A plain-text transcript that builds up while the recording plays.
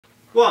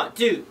1,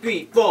 2,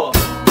 3, 4.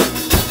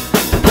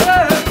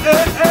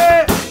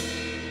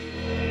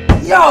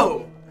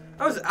 Yo!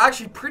 That was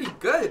actually pretty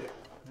good.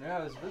 Yeah,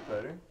 it was a bit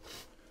better.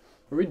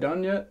 Are we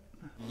done yet?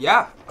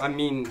 Yeah, I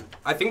mean,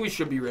 I think we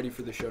should be ready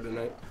for the show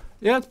tonight.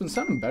 Yeah, it's been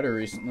sounding better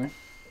recently.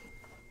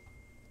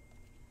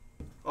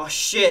 Oh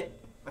shit!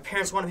 My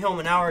parents wanted me home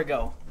an hour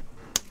ago.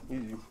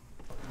 Easy.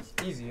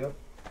 Easy, yo.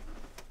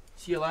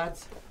 See you,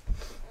 lads.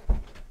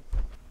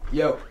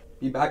 Yo,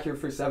 be back here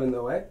for 7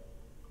 though, eh?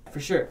 For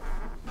sure.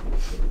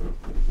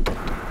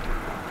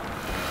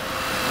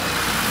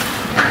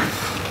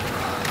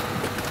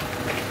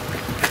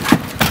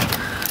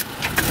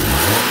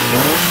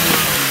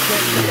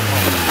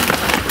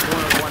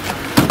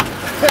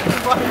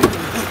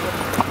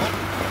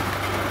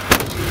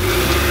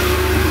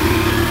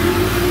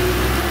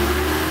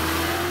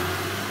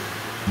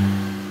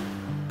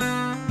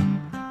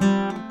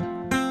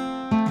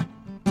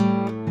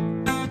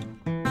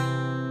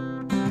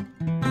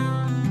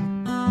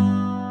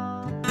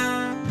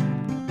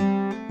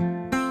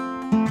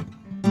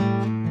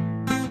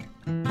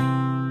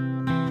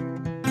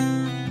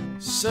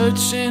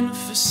 Searching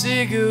for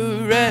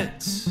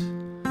cigarettes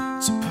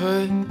to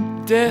put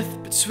death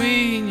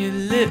between your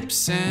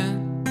lips,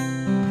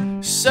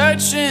 and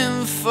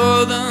searching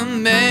for the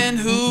man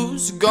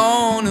who's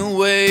gone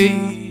away.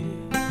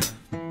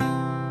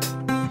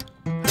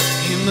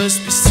 He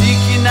must be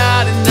seeking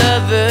out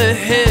another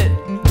hit,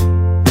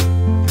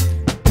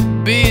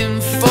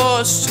 being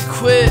forced to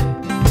quit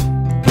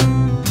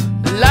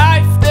a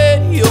life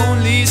that he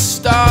only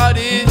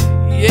started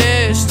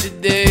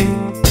yesterday.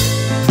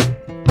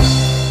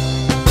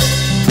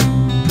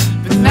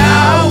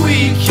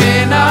 We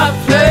cannot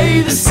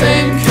play the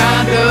same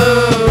kind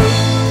of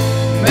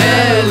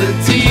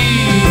melody,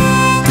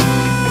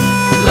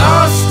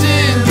 lost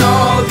in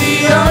all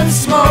the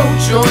unsmoked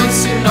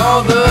joints and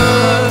all the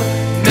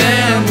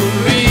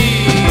memories.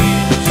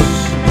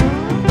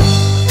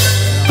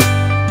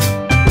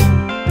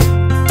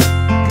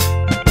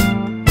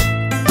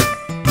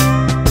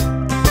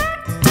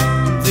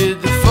 Did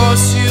they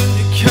force you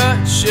to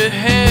cut your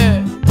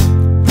hair,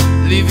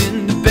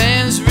 leaving the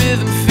band's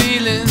rhythm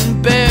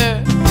feeling bare?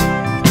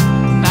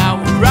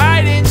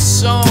 Writing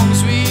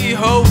songs we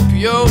hope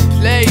you'll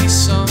play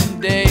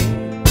someday.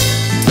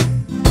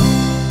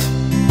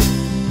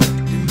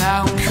 And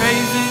now I'm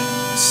craving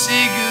a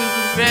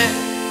cigarette.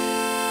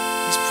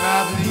 He's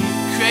probably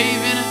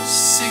craving a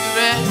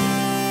cigarette.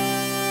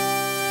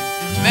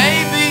 And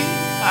maybe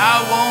I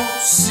won't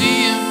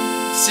see him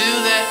till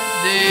that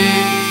day.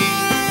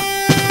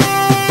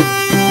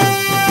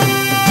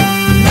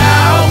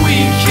 Now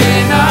we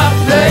cannot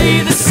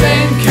play the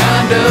same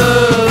kind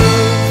of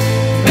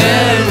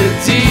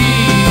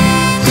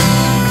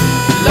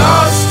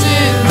lost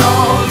in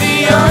all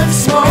the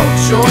unsmoked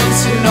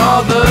joints and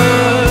all the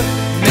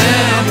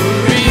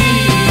memories.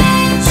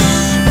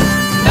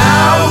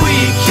 Now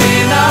we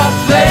cannot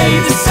play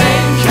the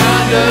same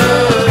kind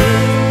of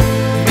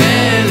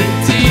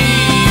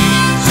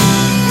melodies,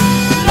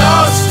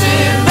 lost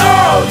in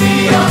all the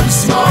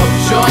unsmoked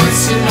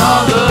joints and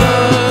all the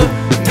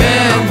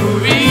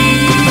memories.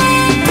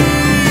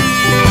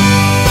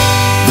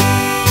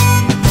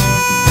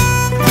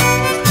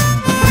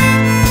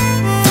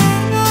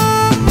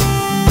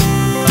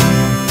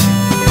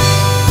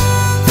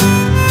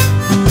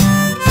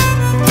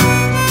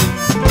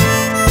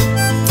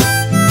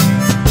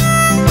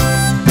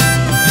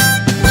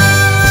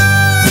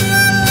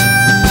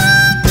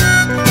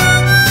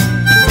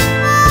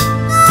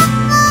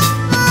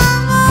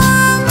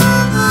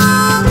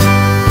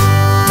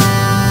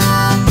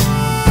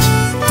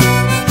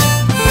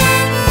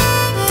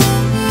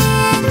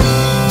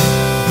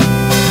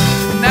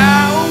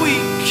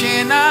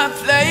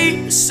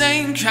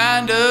 Same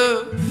kind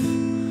of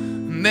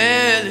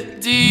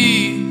melodies,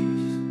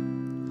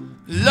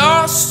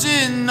 lost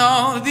in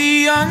all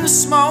the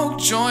unsmoked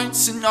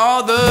joints and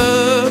all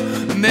the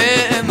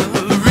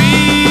memories.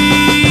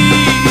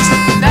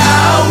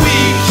 Now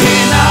we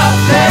cannot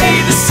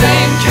play the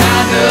same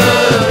kind of